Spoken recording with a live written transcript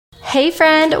Hey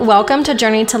friend, welcome to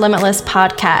Journey to Limitless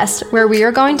podcast, where we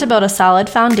are going to build a solid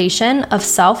foundation of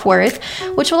self-worth,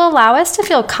 which will allow us to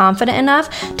feel confident enough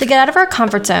to get out of our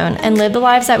comfort zone and live the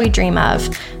lives that we dream of.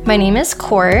 My name is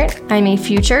Court. I'm a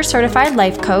future certified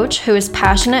life coach who is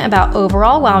passionate about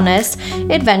overall wellness,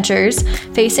 adventures,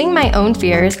 facing my own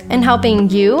fears, and helping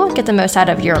you get the most out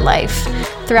of your life.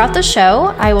 Throughout the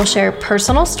show, I will share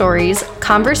personal stories,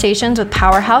 conversations with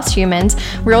powerhouse humans,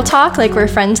 real talk like we're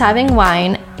friends having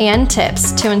wine, and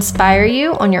tips to inspire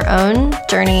you on your own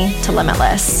journey to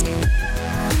limitless.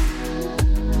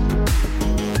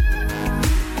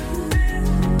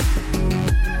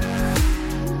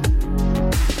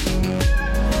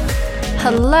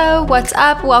 Hello, what's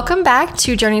up? Welcome back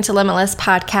to Journey to Limitless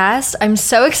podcast. I'm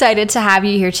so excited to have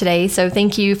you here today, so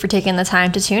thank you for taking the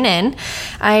time to tune in.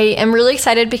 I am really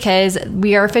excited because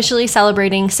we are officially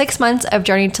celebrating 6 months of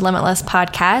Journey to Limitless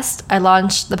podcast. I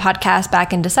launched the podcast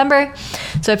back in December,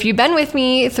 so if you've been with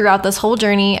me throughout this whole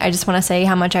journey, I just want to say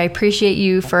how much I appreciate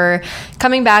you for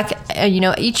coming back,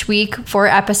 each week for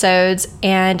episodes.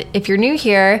 And if you're new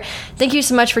here, thank you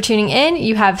so much for tuning in.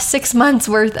 You have 6 months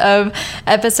worth of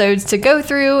episodes to go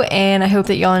through, and I hope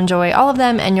that you'll enjoy all of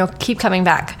them and you'll keep coming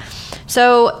back.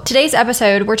 So today's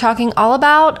episode, we're talking all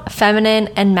about feminine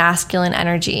and masculine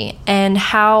energy and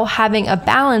how having a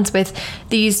balance with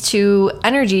these two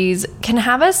energies can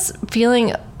have us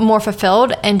feeling more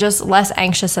fulfilled and just less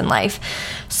anxious in life.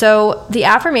 So the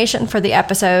affirmation for the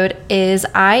episode is,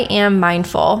 I am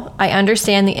mindful. I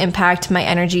understand the impact my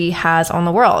energy has on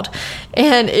the world.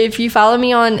 And if you follow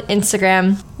me on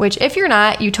Instagram, which if you're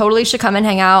not, you totally should come and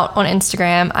hang out on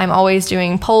Instagram. I'm always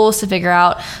doing polls to figure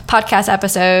out podcast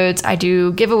episodes. I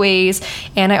do giveaways,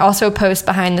 and I also post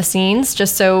behind the scenes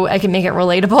just so I can make it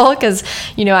relatable because,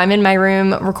 I'm in my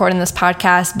room recording this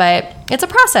podcast, but it's a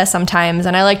process sometimes,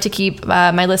 and I like to keep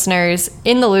my listeners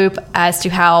in the loop as to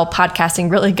how podcasting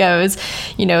really goes,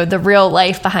 the real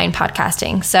life behind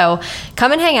podcasting. So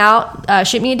come and hang out,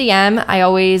 shoot me a DM. I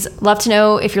always love to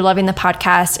know if you're loving the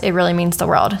podcast. It really means the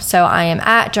world. So I am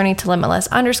at Journey to Limitless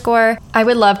 _. I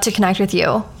would love to connect with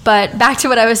you. But back to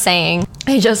what I was saying,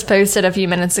 I just posted a few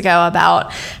minutes ago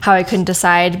about how I couldn't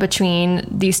decide between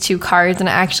these two cards, and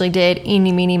I actually did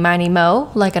eeny, meeny, miny,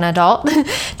 mo, like an adult,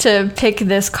 to pick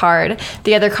this card.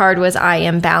 The other card was I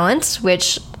am balanced,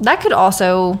 which that could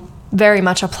also very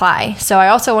much apply. So I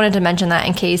also wanted to mention that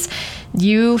in case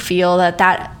you feel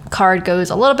that card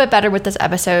goes a little bit better with this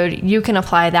episode, you can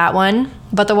apply that one.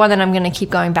 But the one that I'm going to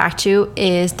keep going back to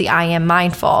is the I am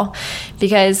mindful,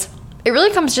 because it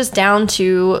really comes just down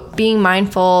to being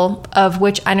mindful of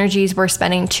which energies we're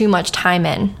spending too much time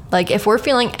in. Like if we're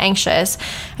feeling anxious,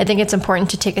 I think it's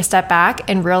important to take a step back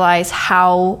and realize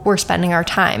how we're spending our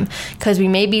time, because we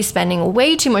may be spending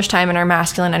way too much time in our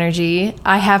masculine energy.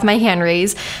 I have my hand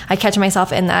raised. I catch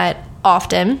myself in that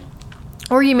often.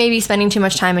 Or you may be spending too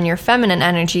much time in your feminine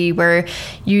energy where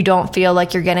you don't feel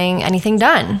like you're getting anything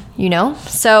done,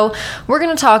 So we're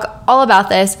going to talk all about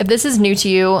this. If this is new to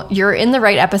you, you're in the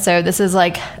right episode. This is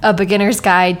like a beginner's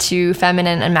guide to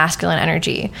feminine and masculine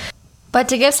energy. But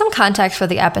to give some context for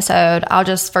the episode, I'll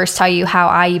just first tell you how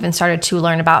I even started to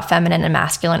learn about feminine and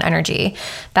masculine energy.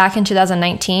 Back in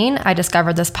 2019, I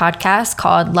discovered this podcast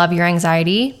called Love Your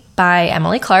Anxiety by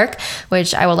Emily Clark,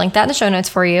 which I will link that in the show notes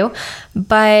for you.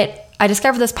 But I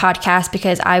discovered this podcast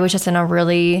because I was just in a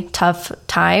really tough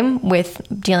time with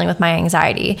dealing with my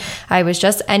anxiety. I was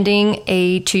just ending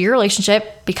a 2-year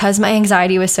relationship because my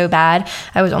anxiety was so bad.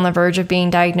 I was on the verge of being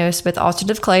diagnosed with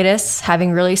ulcerative colitis,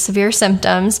 having really severe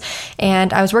symptoms,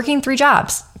 and I was working 3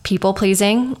 jobs, people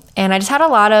pleasing, and I just had a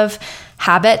lot of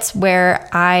habits where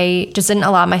I just didn't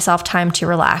allow myself time to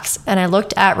relax. And I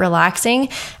looked at relaxing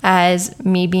as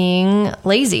me being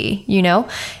lazy,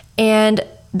 and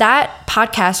that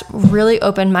podcast really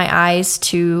opened my eyes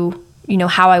to,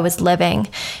 how I was living.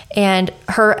 And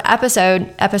her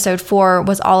episode 4,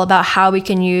 was all about how we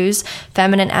can use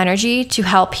feminine energy to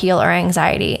help heal our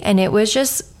anxiety. And it was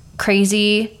just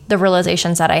crazy, the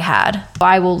realizations that I had.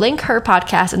 I will link her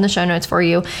podcast in the show notes for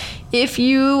you. If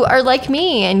you are like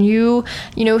me and you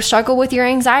struggle with your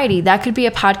anxiety, that could be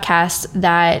a podcast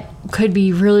that could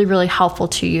be really, really helpful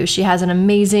to you. She has an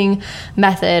amazing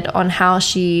method on how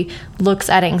she looks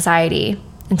at anxiety.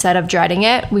 Instead of dreading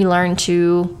it, we learn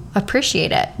to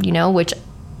appreciate it, which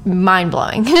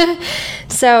mind-blowing.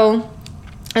 So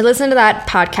I listened to that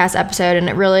podcast episode, and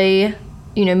it really,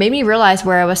 made me realize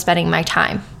where I was spending my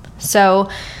time. So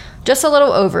just a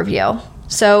little overview.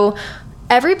 So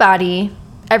every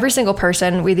single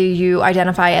person, whether you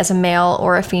identify as a male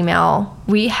or a female,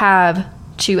 we have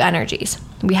 2 energies.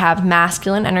 We have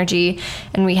masculine energy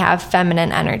and we have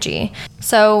feminine energy.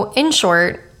 So in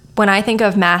short, when I think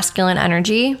of masculine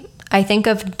energy, I think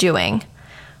of doing.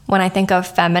 When I think of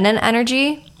feminine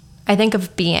energy, I think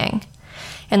of being.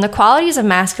 And the qualities of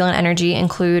masculine energy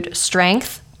include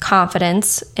strength,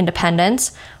 confidence,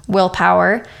 independence,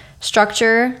 willpower,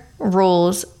 structure,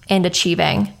 rules, and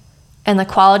achieving. And the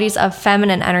qualities of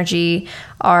feminine energy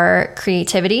are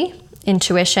creativity,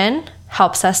 intuition,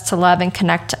 helps us to love and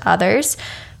connect to others,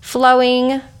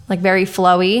 flowing, like very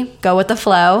flowy, go with the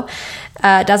flow,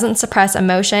 doesn't suppress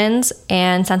emotions,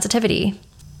 and sensitivity.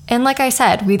 And like I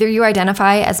said, whether you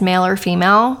identify as male or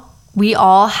female, we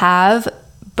all have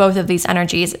both of these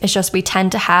energies. It's just we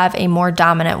tend to have a more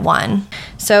dominant one.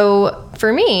 So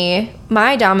for me,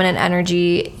 my dominant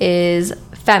energy is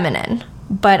feminine,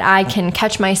 but I can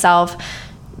catch myself,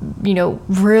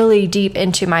 really deep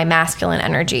into my masculine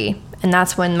energy. And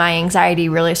that's when my anxiety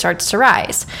really starts to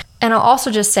rise. And I'll also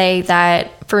just say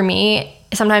that for me,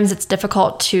 sometimes it's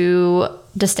difficult to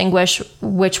distinguish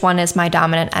which one is my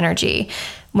dominant energy.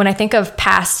 When I think of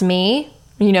past me,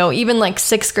 even like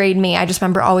 6th grade me, I just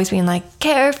remember always being like,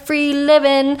 carefree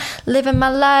living my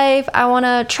life. I want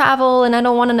to travel and I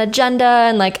don't want an agenda.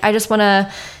 And like, I just want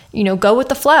to, go with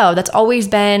the flow. That's always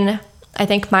been, I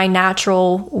think, my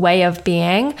natural way of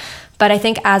being. But I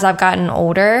think as I've gotten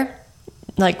older,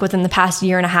 like within the past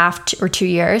year and a half or 2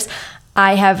 years,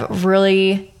 I have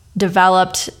really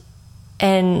developed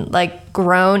and like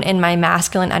grown in my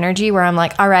masculine energy where I'm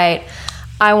like, all right,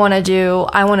 I want to do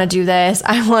this.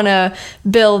 I want to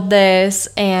build this.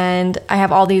 And I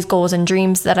have all these goals and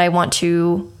dreams that I want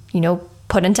to,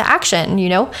 put into action,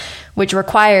 which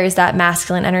requires that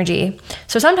masculine energy.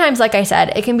 So sometimes, like I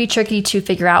said, it can be tricky to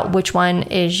figure out which one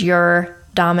is your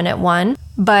dominant one,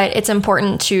 but it's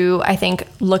important to, I think,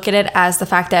 look at it as the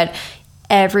fact that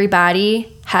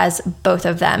everybody has both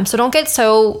of them. So don't get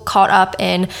so caught up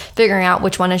in figuring out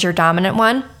which one is your dominant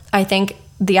one. I think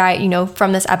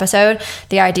from this episode,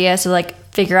 the idea is to like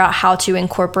figure out how to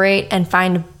incorporate and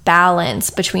find balance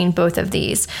between both of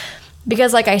these.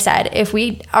 Because like I said, if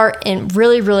we are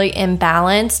really, really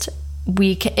imbalanced,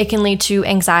 it can lead to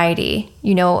anxiety.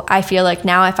 I feel like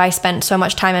now if I spent so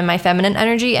much time in my feminine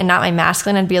energy and not my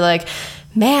masculine, I'd be like,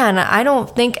 man, I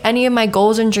don't think any of my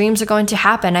goals and dreams are going to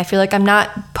happen. I feel like I'm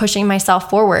not pushing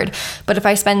myself forward. But if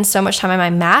I spend so much time in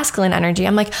my masculine energy,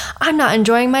 I'm like, I'm not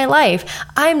enjoying my life.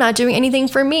 I'm not doing anything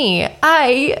for me.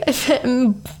 I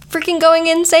am freaking going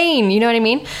insane. You know what I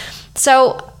mean?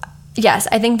 So yes,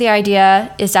 I think the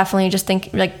idea is definitely just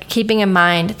keeping in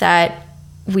mind that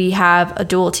we have a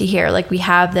duality here. Like we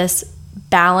have this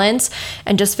balance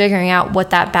and just figuring out what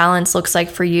that balance looks like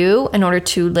for you in order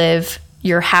to live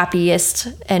your happiest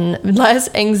and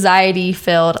less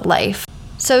anxiety-filled life.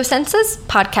 So since this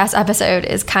podcast episode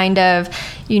is kind of,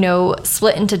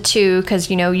 split into two,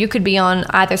 because, you could be on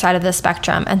either side of the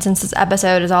spectrum. And since this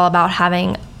episode is all about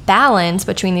having balance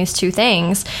between these two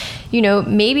things,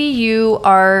 maybe you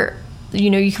are,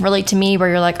 you can relate to me where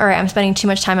you're like, all right, I'm spending too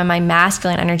much time in my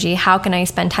masculine energy. How can I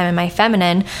spend time in my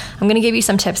feminine? I'm going to give you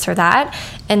some tips for that.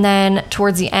 And then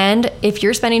towards the end, if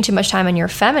you're spending too much time in your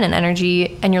feminine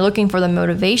energy and you're looking for the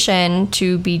motivation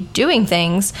to be doing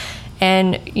things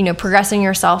and, progressing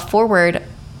yourself forward,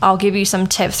 I'll give you some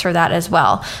tips for that as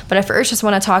well. But I first just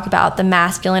want to talk about the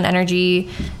masculine energy,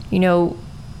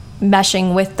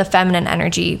 meshing with the feminine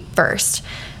energy first.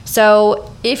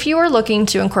 So if you are looking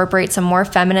to incorporate some more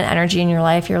feminine energy in your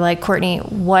life, you're like, Courtney,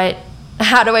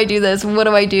 how do I do this? What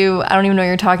do? I don't even know what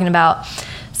you're talking about.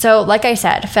 So like I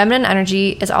said, feminine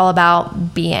energy is all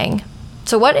about being.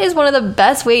 So what is one of the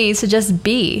best ways to just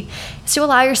be? Is to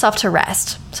allow yourself to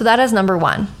rest. So that is number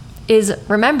one, is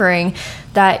remembering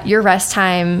that your rest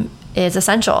time is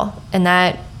essential and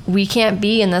that we can't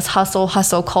be in this hustle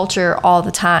culture all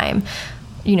the time.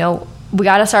 We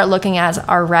got to start looking at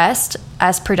our rest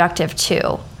as productive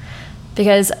too.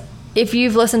 Because if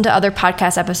you've listened to other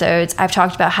podcast episodes, I've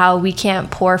talked about how we can't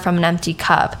pour from an empty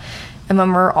cup. And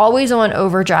when we're always on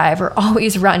overdrive, we're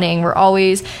always running, we're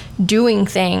always doing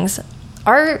things,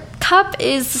 our cup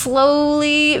is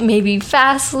slowly, maybe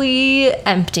fastly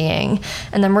emptying.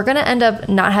 And then we're going to end up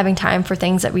not having time for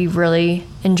things that we really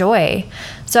enjoy.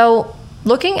 So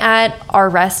looking at our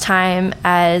rest time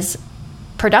as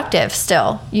productive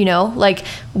still,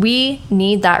 we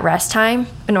need that rest time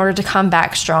in order to come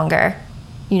back stronger,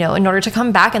 in order to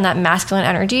come back in that masculine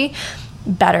energy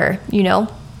better,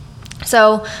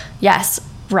 So yes,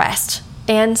 rest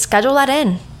and schedule that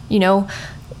in,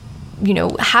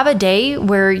 have a day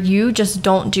where you just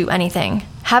don't do anything.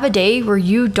 Have a day where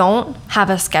you don't have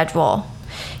a schedule.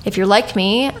 If you're like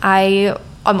me, I'm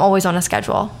always on a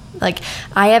schedule. Like,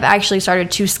 I have actually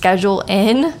started to schedule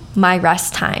in my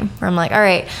rest time where I'm like, all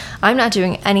right, I'm not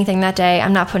doing anything that day.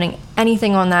 I'm not putting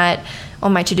anything on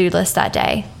my to-do list that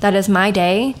day. That is my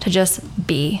day to just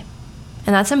be.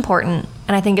 And that's important.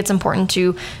 And I think it's important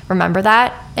to remember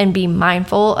that and be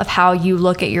mindful of how you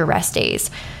look at your rest days.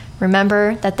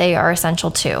 Remember that they are essential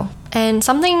too. And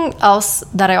something else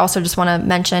that I also just want to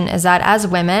mention is that as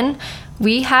women,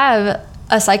 we have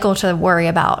a cycle to worry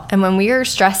about. And when we are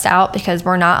stressed out because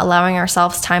we're not allowing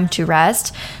ourselves time to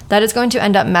rest, that is going to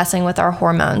end up messing with our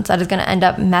hormones. That is going to end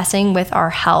up messing with our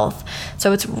health.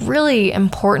 So it's really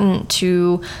important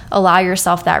to allow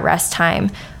yourself that rest time.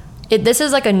 This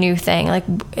is like a new thing. Like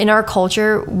in our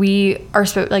culture, we are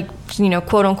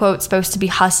quote unquote supposed to be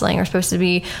hustling, or supposed to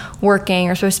be working,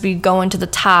 or supposed to be going to the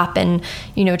top and,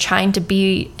 trying to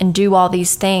be and do all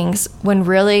these things, when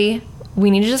really we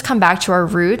need to just come back to our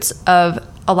roots of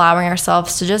allowing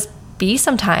ourselves to just be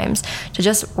sometimes, to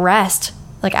just rest.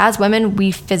 Like as women,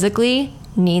 we physically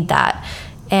need that.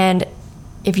 And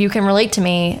if you can relate to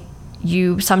me,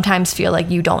 you sometimes feel like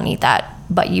you don't need that,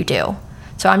 but you do.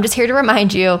 So I'm just here to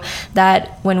remind you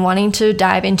that when wanting to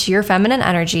dive into your feminine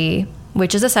energy,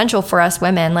 which is essential for us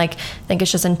women, like I think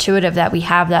it's just intuitive that we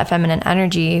have that feminine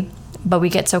energy, but we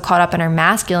get so caught up in our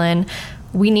masculine,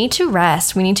 we need to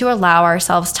rest. We need to allow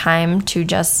ourselves time to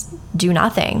just do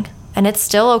nothing. And it's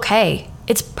still okay.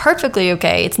 It's perfectly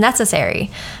okay. It's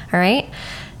necessary. All right.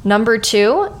 Number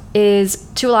 2 is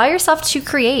to allow yourself to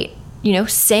create,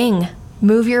 sing,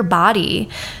 move your body.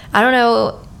 I don't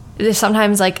know.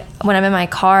 Sometimes like when I'm in my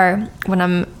car, when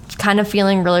I'm kind of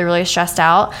feeling really, really stressed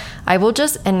out, I will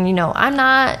just, and I'm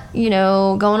not,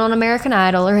 going on American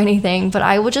Idol or anything, but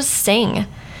I will just sing,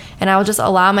 and I will just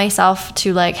allow myself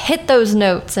to like hit those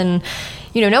notes, and,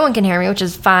 no one can hear me, which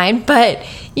is fine, but,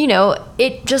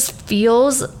 it just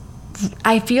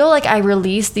I feel like I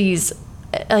release these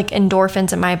like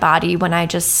endorphins in my body when I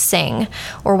just sing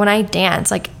or when I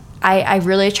dance. Like I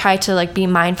really try to like be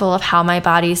mindful of how my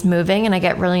body's moving, and I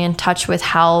get really in touch with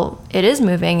how it is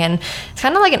moving, and it's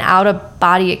kind of like an out of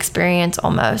body experience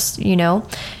almost,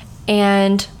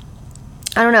 and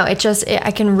I don't know,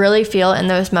 I can really feel in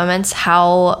those moments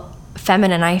how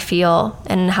feminine I feel,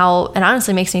 and it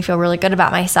honestly makes me feel really good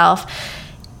about myself.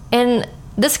 And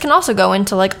this can also go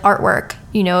into like artwork.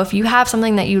 If you have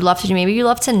something that you love to do, maybe you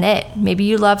love to knit, maybe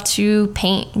you love to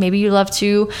paint, maybe you love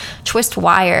to twist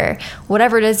wire,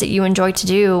 whatever it is that you enjoy to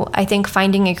do, I think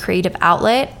finding a creative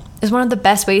outlet is one of the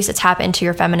best ways to tap into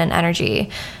your feminine energy.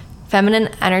 Feminine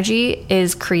energy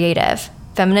is creative.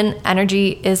 Feminine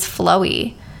energy is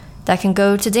flowy. That can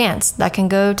go to dance, that can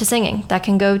go to singing, that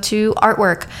can go to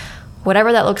artwork,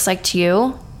 whatever that looks like to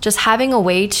you. Just having a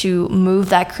way to move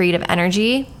that creative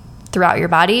energy throughout your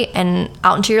body and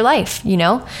out into your life,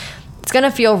 it's going to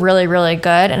feel really, really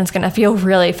good, and it's going to feel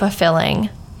really fulfilling.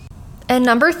 And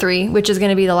number 3, which is going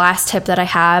to be the last tip that I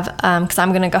have, because I'm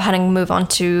going to go ahead and move on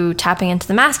to tapping into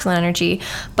the masculine energy.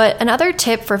 But another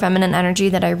tip for feminine energy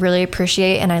that I really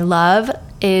appreciate and I love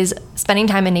is spending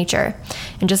time in nature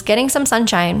and just getting some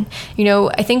sunshine.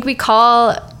 I think we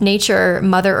call nature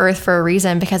Mother Earth for a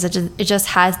reason, because it just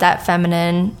has that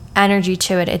feminine energy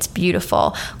to it. It's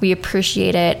beautiful. We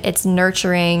appreciate it. It's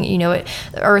nurturing. The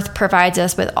earth provides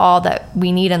us with all that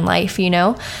we need in life,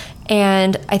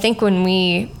 and I think when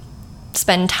we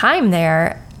spend time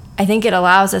there, I think it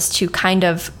allows us to kind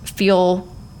of feel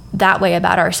that way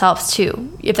about ourselves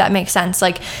too, if that makes sense.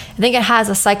 Like, I think it has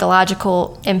a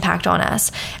psychological impact on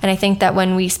us. And I think that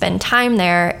when we spend time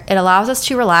there, it allows us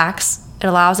to relax. It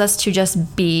allows us to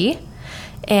just be.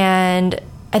 And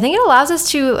I think it allows us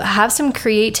to have some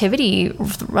creativity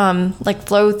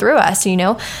flow through us, I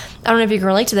don't know if you can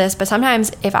relate to this, but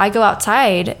sometimes if I go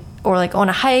outside or like on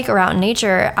a hike or out in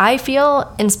nature, I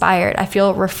feel inspired. I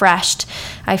feel refreshed.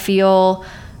 I feel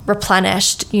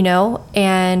replenished,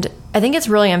 and I think it's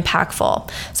really impactful.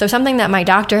 So something that my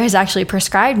doctor has actually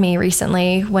prescribed me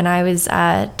recently when I was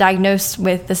diagnosed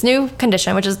with this new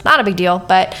condition, which is not a big deal,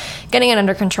 but getting it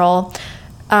under control.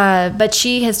 But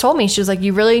she has told me, she was like,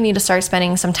 you really need to start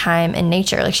spending some time in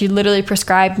nature. Like, she literally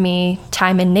prescribed me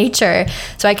time in nature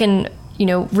so I can,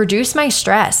 reduce my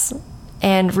stress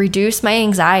and reduce my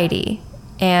anxiety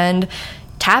and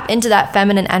tap into that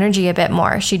feminine energy a bit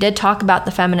more. She did talk about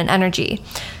the feminine energy.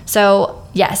 So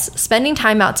yes, spending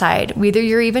time outside, whether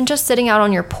you're even just sitting out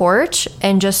on your porch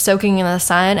and just soaking in the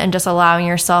sun and just allowing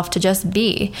yourself to just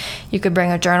be. You could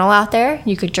bring a journal out there.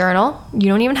 You could journal. You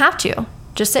don't even have to.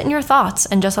 Just sit in your thoughts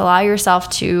and just allow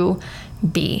yourself to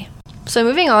be. So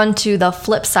moving on to the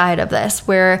flip side of this,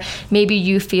 where maybe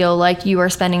you feel like you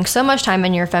are spending so much time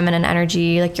in your feminine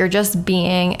energy, like you're just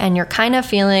being, and you're kind of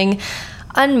feeling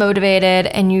unmotivated,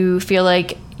 and you feel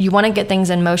like you want to get things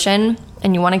in motion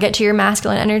and you want to get to your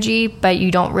masculine energy, but you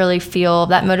don't really feel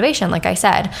that motivation, like I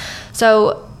said.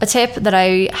 So a tip that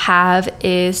I have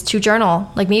is to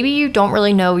journal. Like maybe you don't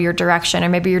really know your direction, or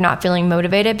maybe you're not feeling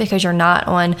motivated because you're not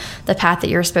on the path that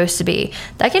you're supposed to be.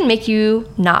 That can make you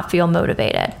not feel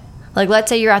motivated. Like let's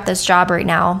say you're at this job right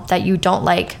now that you don't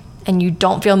like and you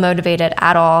don't feel motivated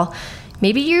at all.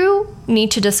 Maybe you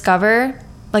need to discover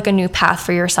like a new path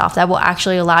for yourself that will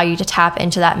actually allow you to tap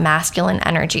into that masculine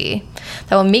energy,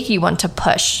 that will make you want to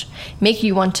push, make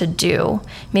you want to do,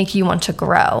 make you want to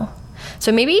grow.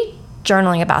 So maybe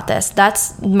journaling about this,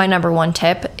 that's my number one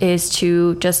tip, is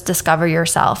to just discover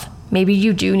yourself. Maybe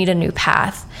you do need a new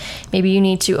path. Maybe you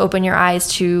need to open your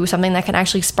eyes to something that can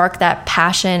actually spark that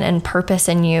passion and purpose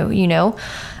in you, you know?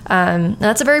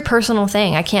 That's a very personal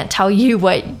thing. I can't tell you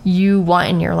what you want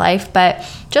in your life, but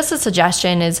just a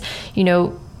suggestion is, you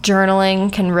know,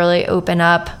 journaling can really open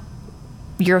up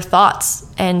your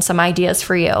thoughts and some ideas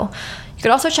for you. You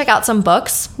could also check out some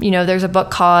books. You know, there's a book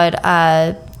called,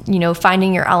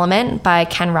 Finding Your Element by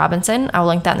Ken Robinson. I'll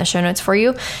link that in the show notes for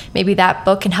you. Maybe that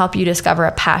book can help you discover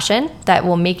a passion that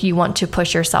will make you want to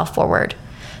push yourself forward.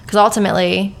 Because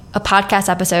ultimately, a podcast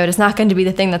episode is not going to be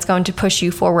the thing that's going to push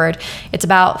you forward. It's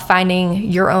about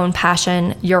finding your own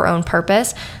passion, your own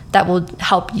purpose that will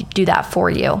help you do that for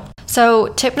you. So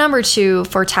tip number 2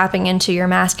 for tapping into your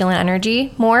masculine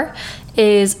energy more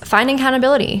is finding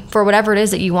accountability for whatever it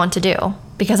is that you want to do.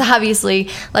 Because obviously,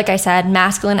 like I said,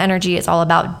 masculine energy is all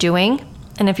about doing.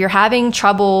 And if you're having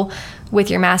trouble with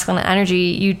your masculine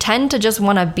energy, you tend to just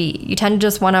want to be. You tend to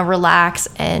just want to relax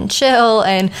and chill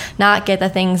and not get the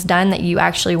things done that you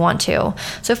actually want to.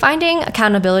 So finding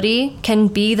accountability can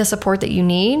be the support that you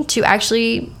need to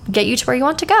actually get you to where you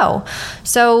want to go.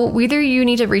 So either you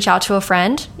need to reach out to a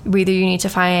friend, either you need to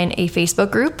find a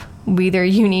Facebook group, either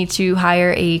you need to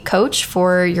hire a coach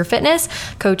for your fitness,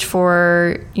 coach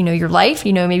for, your life,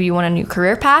 maybe you want a new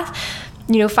career path.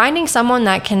 Finding someone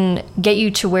that can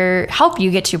help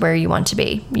you get to where you want to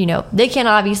be. They can't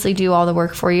obviously do all the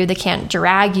work for you. They can't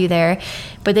drag you there,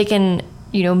 but they can,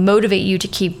 motivate you to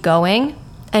keep going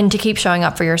and to keep showing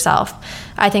up for yourself.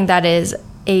 I think that is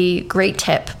a great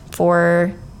tip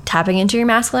for tapping into your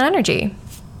masculine energy.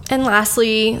 And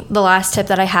lastly, the last tip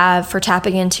that I have for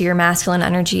tapping into your masculine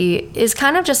energy is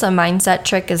kind of just a mindset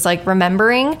trick, is like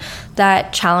remembering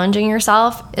that challenging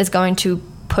yourself is going to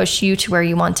push you to where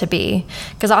you want to be.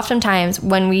 Because oftentimes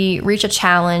when we reach a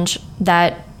challenge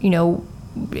that,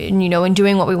 in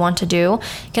doing what we want to do,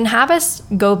 can have us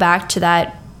go back to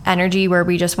that energy where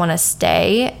we just want to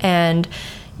stay and,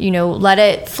 let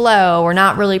it flow or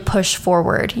not really push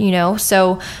forward,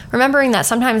 So remembering that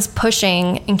sometimes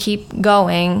pushing and keep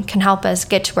going can help us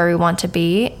get to where we want to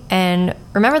be. And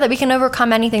remember that we can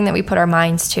overcome anything that we put our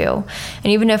minds to. And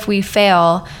even if we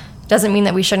fail, doesn't mean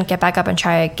that we shouldn't get back up and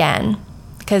try again.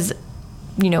 Because,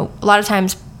 a lot of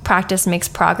times practice makes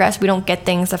progress. We don't get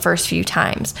things the first few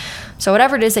times. So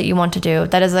whatever it is that you want to do,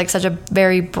 that is like such a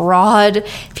very broad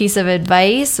piece of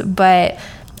advice, but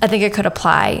I think it could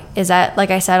apply. Is that, like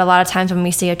I said, a lot of times when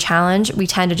we see a challenge, we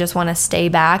tend to just want to stay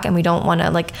back and we don't want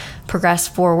to progress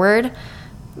forward.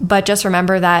 But just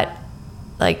remember that,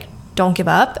 don't give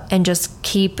up and just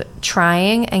keep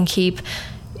trying and keep,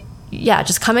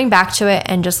 just coming back to it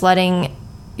and just letting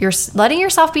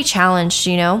yourself be challenged,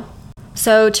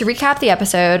 So to recap the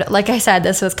episode, like I said,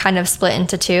 this was kind of split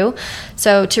into 2.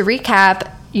 So to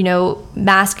recap,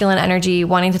 masculine energy,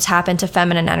 wanting to tap into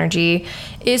feminine energy,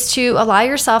 is to allow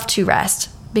yourself to rest,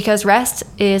 because rest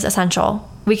is essential.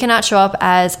 We cannot show up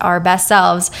as our best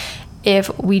selves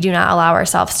if we do not allow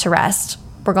ourselves to rest.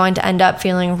 We're going to end up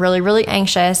feeling really, really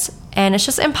anxious, and it's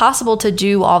just impossible to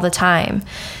do all the time.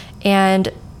 And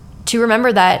to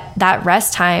remember that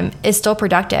rest time is still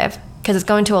productive, because it's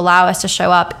going to allow us to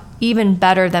show up even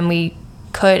better than we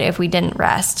could if we didn't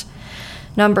rest.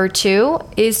 Number 2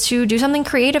 is to do something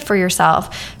creative for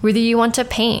yourself. Whether you want to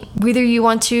paint, whether you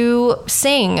want to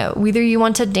sing, whether you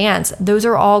want to dance, those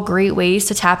are all great ways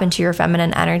to tap into your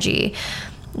feminine energy.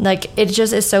 It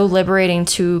just is so liberating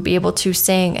to be able to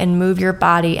sing and move your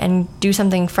body and do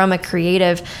something from a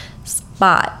creative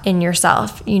spot in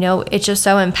yourself. It's just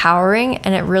so empowering,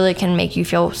 and it really can make you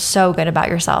feel so good about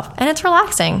yourself, and it's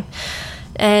relaxing.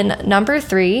 And number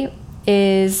 3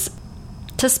 is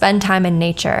to spend time in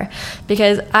nature,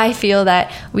 because I feel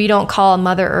that we don't call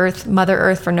Mother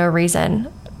Earth for no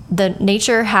reason. The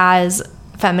nature has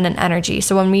feminine energy.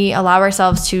 So when we allow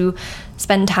ourselves to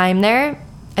spend time there,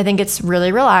 I think it's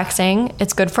really relaxing.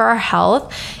 It's good for our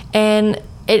health, and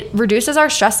it reduces our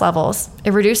stress levels.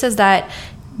 It reduces that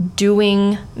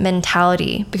doing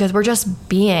mentality, because we're just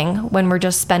being when we're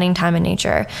just spending time in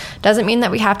nature. Doesn't mean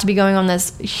that we have to be going on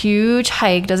this huge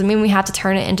hike. Doesn't mean we have to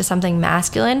turn it into something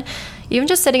masculine. Even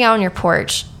just sitting out on your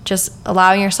porch, just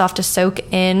allowing yourself to soak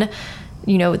in,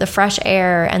 the fresh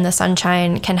air and the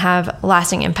sunshine can have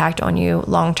lasting impact on you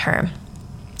long term.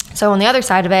 So on the other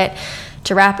side of it,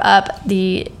 to wrap up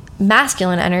the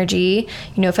masculine energy,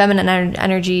 feminine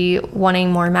energy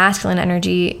wanting more masculine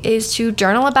energy, is to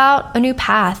journal about a new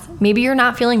path. Maybe you're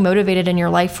not feeling motivated in your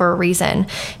life for a reason.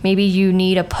 Maybe you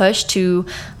need a push to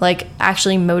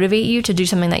actually motivate you to do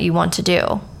something that you want to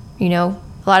do. A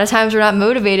lot of times we're not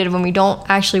motivated when we don't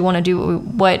actually want to do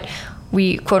what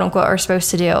we quote unquote are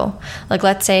supposed to do.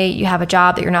 Let's say you have a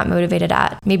job that you're not motivated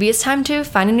at. Maybe it's time to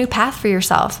find a new path for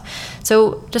yourself.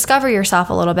 So discover yourself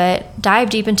a little bit, dive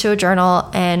deep into a journal,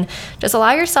 and just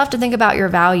allow yourself to think about your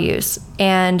values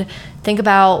and think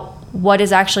about what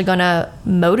is actually going to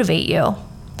motivate you.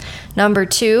 Number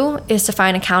 2 is to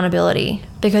find accountability,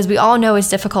 because we all know it's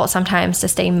difficult sometimes to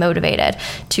stay motivated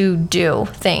to do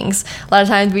things. A lot of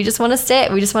times we just want to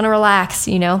sit, we just want to relax,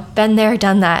 been there,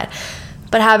 done that.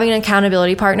 But having an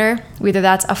accountability partner, whether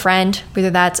that's a friend, whether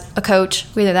that's a coach,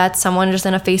 whether that's someone just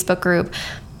in a Facebook group,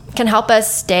 can help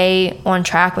us stay on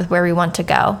track with where we want to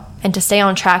go and to stay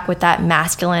on track with that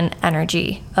masculine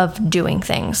energy of doing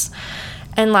things.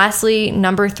 And lastly,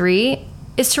 number 3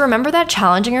 is to remember that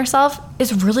challenging ourselves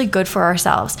is really good for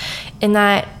ourselves, in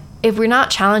that if we're not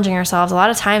challenging ourselves, a lot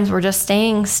of times we're just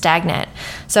staying stagnant.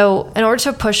 So in order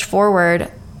to push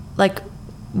forward,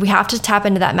 we have to tap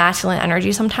into that masculine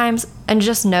energy sometimes, and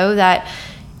just know that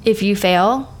if you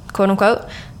fail, quote unquote,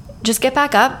 just get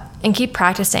back up and keep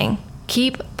practicing,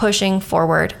 keep pushing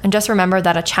forward, and just remember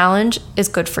that a challenge is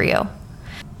good for you.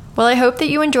 Well, I hope that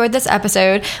you enjoyed this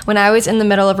episode. When I was in the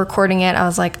middle of recording it, I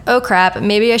was like, oh crap,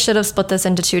 maybe I should have split this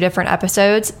into 2 different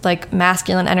episodes, like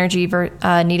masculine energy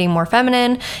needing more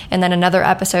feminine, and then another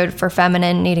episode for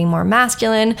feminine needing more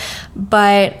masculine.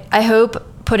 But I hope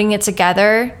putting it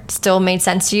together still made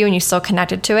sense to you and you still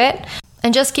connected to it.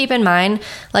 And just keep in mind,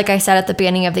 like I said at the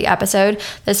beginning of the episode,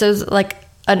 this is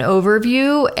an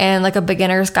overview and a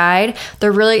beginner's guide.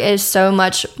 There really is so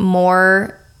much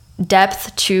more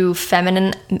depth to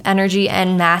feminine energy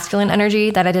and masculine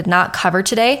energy that I did not cover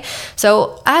today.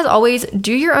 So as always,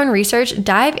 do your own research,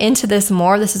 dive into this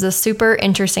more. This is a super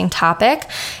interesting topic.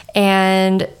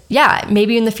 And yeah,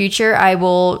 maybe in the future I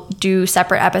will do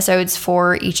separate episodes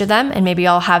for each of them, and maybe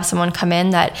I'll have someone come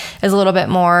in that is a little bit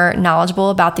more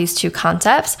knowledgeable about these 2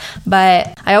 concepts.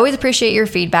 But I always appreciate your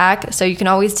feedback, so you can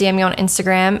always DM me on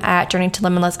Instagram at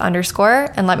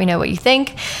journeytolimitless_ and let me know what you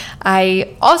think.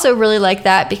 I also really like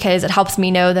that because it helps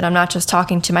me know that I'm not just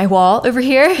talking to my wall over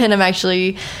here, and I'm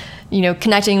actually,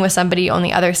 connecting with somebody on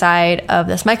the other side of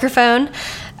this microphone.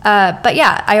 But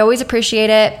yeah, I always appreciate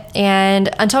it. And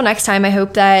until next time, I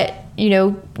hope that,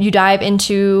 you dive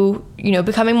into,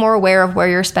 becoming more aware of where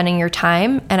you're spending your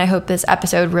time. And I hope this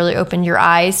episode really opened your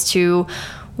eyes to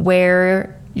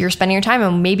where you're spending your time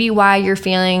and maybe why you're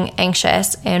feeling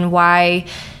anxious and why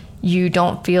you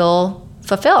don't feel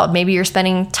fulfilled. Maybe you're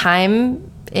spending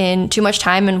too much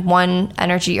time in one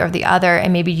energy or the other,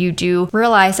 and maybe you do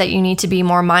realize that you need to be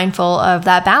more mindful of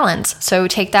that balance. So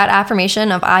take that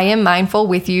affirmation of I am mindful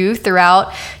with you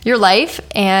throughout your life,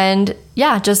 and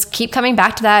just keep coming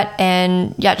back to that,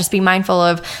 and just be mindful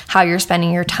of how you're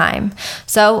spending your time.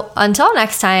 So until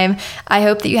next time, I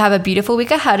hope that you have a beautiful week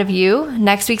ahead of you.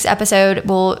 Next week's episode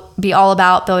will be all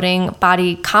about building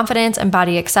body confidence and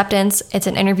body acceptance. It's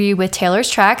an interview with Taylor's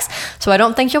Tracks, so I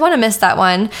don't think you'll want to miss that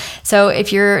one. So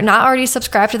if you're not already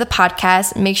subscribed to the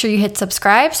podcast, make sure you hit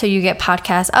subscribe so you get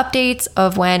podcast updates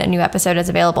of when a new episode is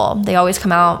available. They always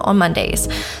come out on Mondays.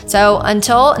 So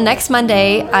until next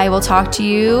Monday, I will talk to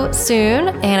you soon,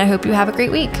 and I hope you have a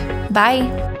great week.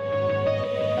 Bye.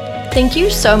 Thank you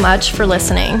so much for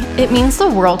listening. It means the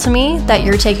world to me that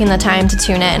you're taking the time to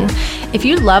tune in. If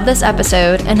you love this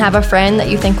episode and have a friend that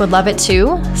you think would love it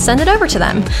too, send it over to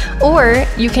them. Or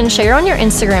you can share on your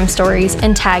Instagram stories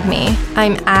and tag me.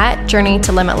 I'm at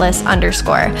journeytolimitless_.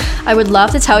 I would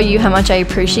love to tell you how much I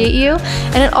appreciate you,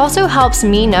 and it also helps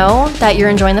me know that you're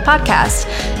enjoying the podcast.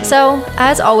 So,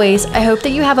 as always, I hope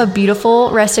that you have a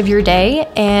beautiful rest of your day,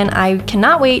 and I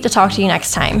cannot wait to talk to you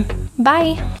next time.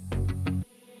 Bye.